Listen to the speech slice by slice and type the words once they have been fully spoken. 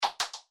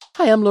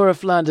Hi, I'm Laura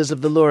Flanders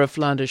of The Laura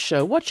Flanders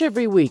Show. Watch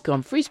every week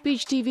on Free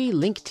Speech TV,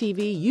 Link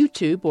TV,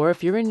 YouTube, or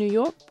if you're in New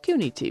York,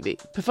 CUNY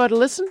TV. Prefer to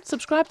listen?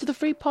 Subscribe to the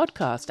free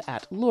podcast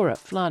at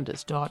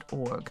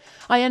lauraflanders.org.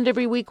 I end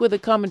every week with a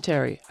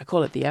commentary. I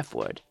call it the F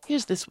word.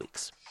 Here's this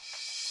week's.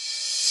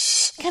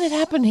 Can it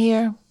happen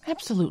here?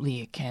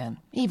 Absolutely it can,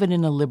 even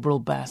in a liberal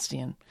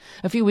bastion.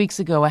 A few weeks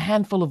ago, a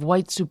handful of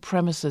white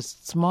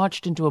supremacists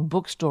marched into a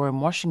bookstore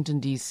in Washington,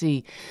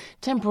 D.C.,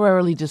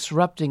 temporarily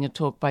disrupting a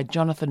talk by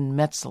Jonathan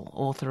Metzl,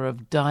 author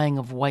of Dying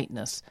of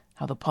Whiteness,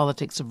 How the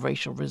Politics of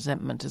Racial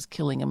Resentment is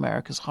Killing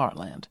America's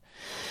Heartland.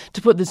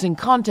 To put this in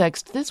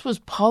context, this was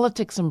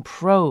politics and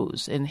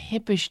prose in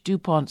hippish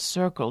DuPont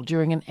Circle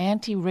during an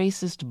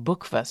anti-racist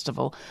book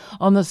festival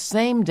on the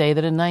same day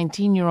that a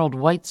 19-year-old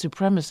white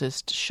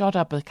supremacist shot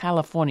up a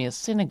California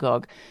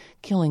synagogue,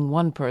 killing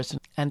one person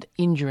and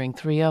injuring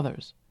 3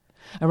 others.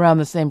 Around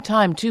the same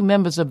time, 2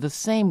 members of the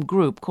same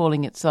group,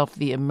 calling itself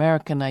the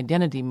American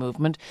Identity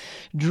Movement,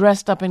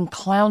 dressed up in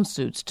clown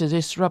suits to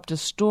disrupt a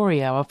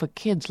story hour for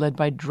kids led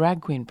by drag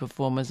queen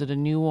performers at a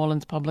New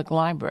Orleans public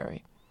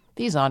library.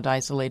 These aren't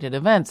isolated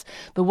events.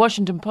 The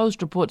Washington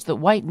Post reports that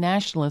white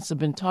nationalists have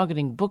been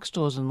targeting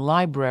bookstores and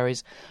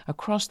libraries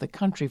across the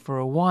country for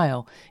a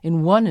while,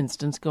 in one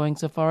instance going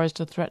so far as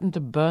to threaten to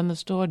burn the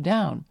store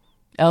down.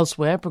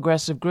 Elsewhere,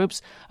 progressive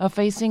groups are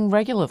facing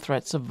regular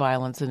threats of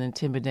violence and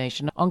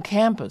intimidation on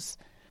campus.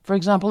 For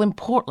example, in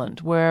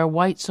Portland, where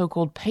white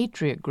so-called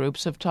patriot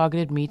groups have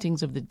targeted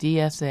meetings of the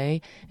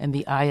DSA and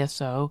the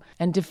ISO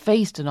and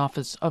defaced an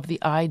office of the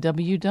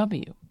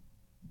IWW.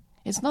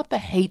 It's not the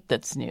hate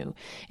that's new.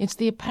 It's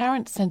the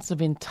apparent sense of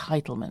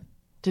entitlement.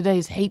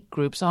 Today's hate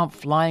groups aren't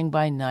flying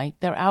by night.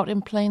 They're out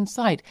in plain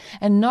sight,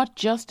 and not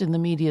just in the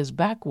media's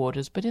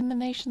backwaters, but in the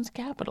nation's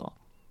capital.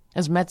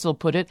 As Metzl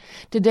put it,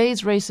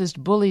 today's racist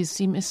bullies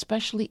seem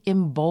especially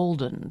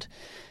emboldened,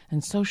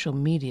 and social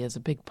media is a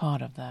big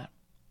part of that.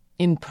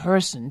 In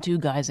person, 2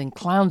 guys in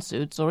clown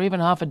suits, or even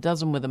half a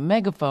dozen with a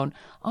megaphone,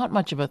 aren't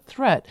much of a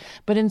threat,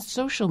 but in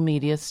social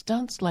media,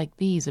 stunts like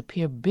these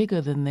appear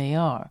bigger than they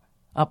are.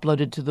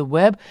 Uploaded to the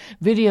web,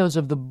 videos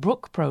of the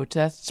Brook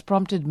protests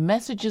prompted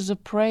messages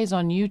of praise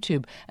on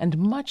YouTube and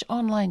much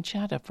online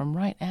chatter from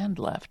right and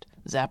left.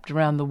 Zapped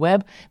around the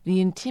web,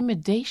 the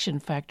intimidation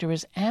factor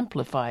is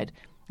amplified,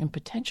 and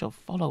potential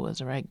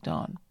followers are egged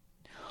on.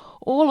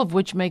 All of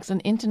which makes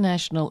an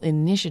international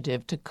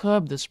initiative to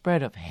curb the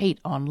spread of hate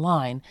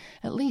online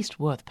at least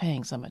worth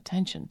paying some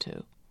attention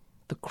to.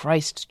 The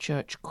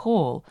Christchurch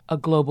Call, a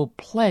global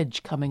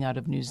pledge coming out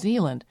of New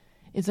Zealand,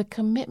 is a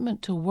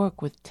commitment to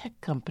work with tech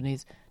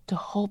companies to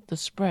halt the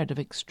spread of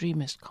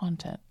extremist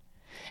content.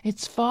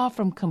 It's far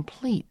from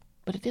complete,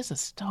 but it is a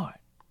start.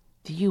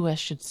 The U.S.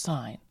 should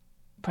sign.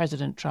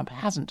 President Trump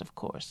hasn't, of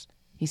course.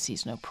 He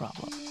sees no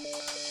problem.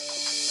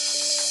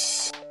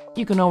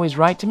 You can always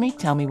write to me,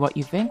 tell me what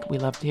you think. We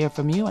love to hear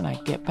from you, and I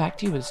get back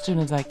to you as soon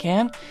as I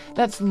can.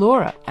 That's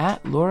Laura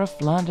at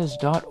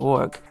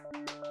lauraflanders.org.